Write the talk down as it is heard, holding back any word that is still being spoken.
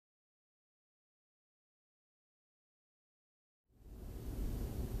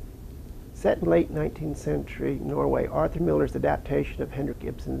Set in late 19th century Norway, Arthur Miller's adaptation of Henrik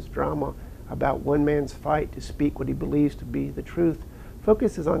Ibsen's drama about one man's fight to speak what he believes to be the truth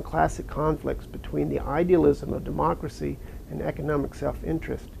focuses on classic conflicts between the idealism of democracy and economic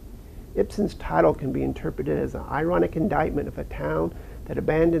self-interest. Ibsen's title can be interpreted as an ironic indictment of a town that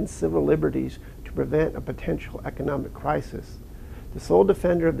abandons civil liberties to prevent a potential economic crisis. The sole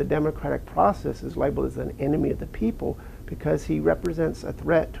defender of the democratic process is labeled as an enemy of the people because he represents a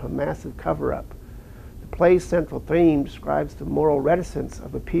threat to a massive cover-up. The play's central theme describes the moral reticence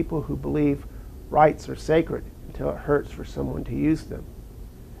of a people who believe rights are sacred until it hurts for someone to use them.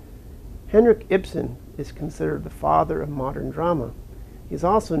 Henrik Ibsen is considered the father of modern drama. He is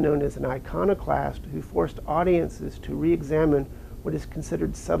also known as an iconoclast who forced audiences to re-examine what is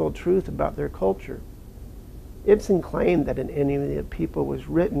considered subtle truth about their culture. Ibsen claimed that An Enemy of the People was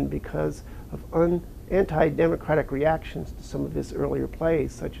written because of anti-democratic reactions to some of his earlier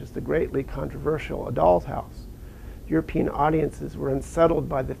plays, such as the greatly controversial A Doll's House. European audiences were unsettled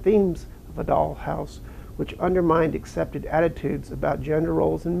by the themes of A Doll's House, which undermined accepted attitudes about gender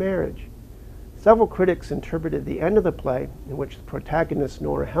roles and marriage. Several critics interpreted the end of the play, in which the protagonist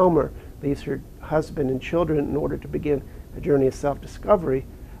Nora Helmer leaves her husband and children in order to begin a journey of self-discovery,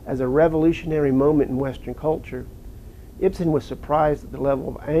 as a revolutionary moment in Western culture. Ibsen was surprised at the level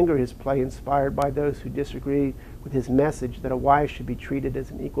of anger his play inspired by those who disagreed with his message that a wife should be treated as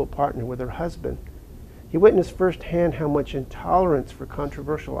an equal partner with her husband. He witnessed firsthand how much intolerance for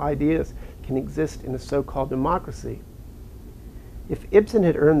controversial ideas can exist in a so-called democracy. If Ibsen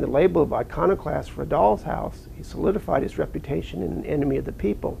had earned the label of iconoclast for A Doll's House, he solidified his reputation in An Enemy of the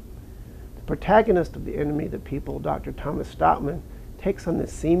People. The protagonist of The Enemy of the People, Dr. Thomas Stockman, takes on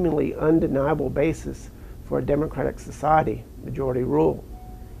this seemingly undeniable basis for a democratic society, majority rule.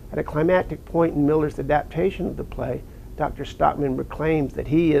 At a climactic point in Miller's adaptation of the play, Dr. Stockman proclaims that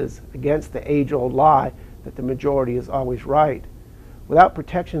he is against the age-old lie that the majority is always right. Without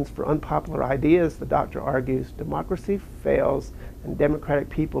protections for unpopular ideas, the doctor argues, democracy fails and democratic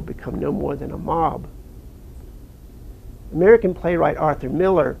people become no more than a mob. American playwright Arthur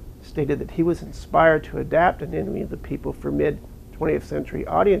Miller stated that he was inspired to adapt An Enemy of the People for mid-20th century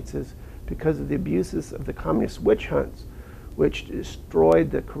audiences because of the abuses of the communist witch hunts, which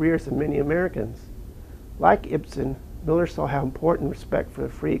destroyed the careers of many Americans. Like Ibsen, Miller saw how important respect for the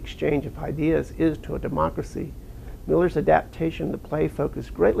free exchange of ideas is to a democracy. Miller's adaptation of the play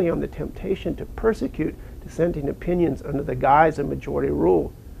focused greatly on the temptation to persecute dissenting opinions under the guise of majority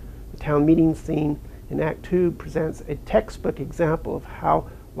rule. The town meeting scene in Act 2 presents a textbook example of how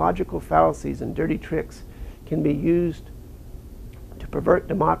logical fallacies and dirty tricks can be used to pervert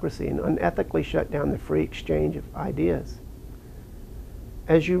democracy and unethically shut down the free exchange of ideas.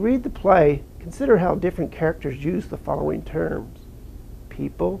 As you read the play, consider how different characters use the following terms: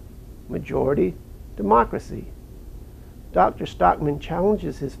 people, majority, democracy. Dr. Stockman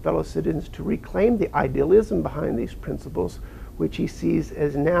challenges his fellow citizens to reclaim the idealism behind these principles, which he sees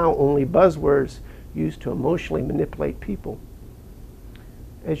as now only buzzwords used to emotionally manipulate people.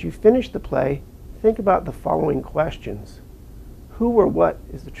 As you finish the play, think about the following questions. Who or what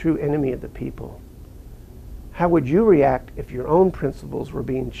is the true enemy of the people? How would you react if your own principles were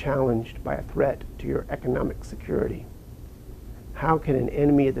being challenged by a threat to your economic security? How can an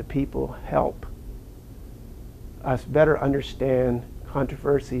enemy of the people help us better understand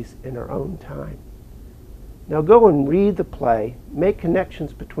controversies in our own time? Now go and read the play, make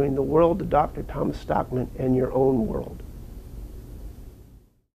connections between the world of Dr. Thomas Stockman and your own world.